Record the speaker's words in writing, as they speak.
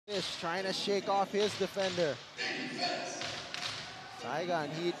Is trying to shake off his defender. Saigon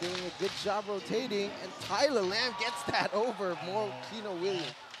Heat doing a good job rotating, and Tyler Lamb gets that over Kino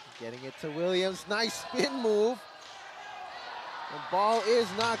Williams. Getting it to Williams, nice spin move. The ball is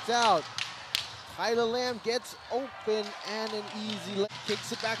knocked out. Tyler Lamb gets open and an easy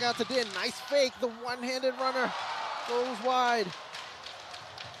kicks it back out to Din. Nice fake, the one-handed runner goes wide.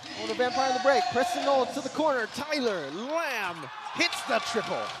 Oh, the Vampire in the break. Preston Knowles to the corner. Tyler Lamb hits the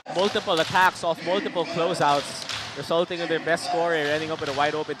triple. Multiple attacks off multiple closeouts, resulting in their best scorer ending up with a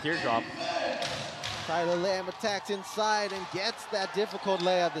wide open teardrop. Tyler Lamb attacks inside and gets that difficult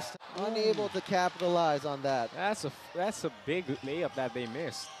layup. This time. Unable to capitalize on that. That's a big layup that they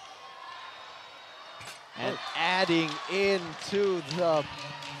missed. And adding into the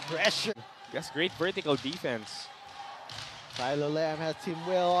pressure. That's great vertical defense. Tyler Lamb has Team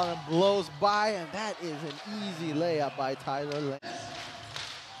Will on him, blows by, and that is an easy layup by Tyler Lamb.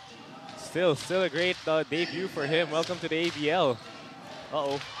 Still a great debut for him. Welcome to the ABL.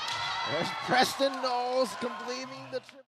 Uh-oh. There's Preston Knowles completing the triple.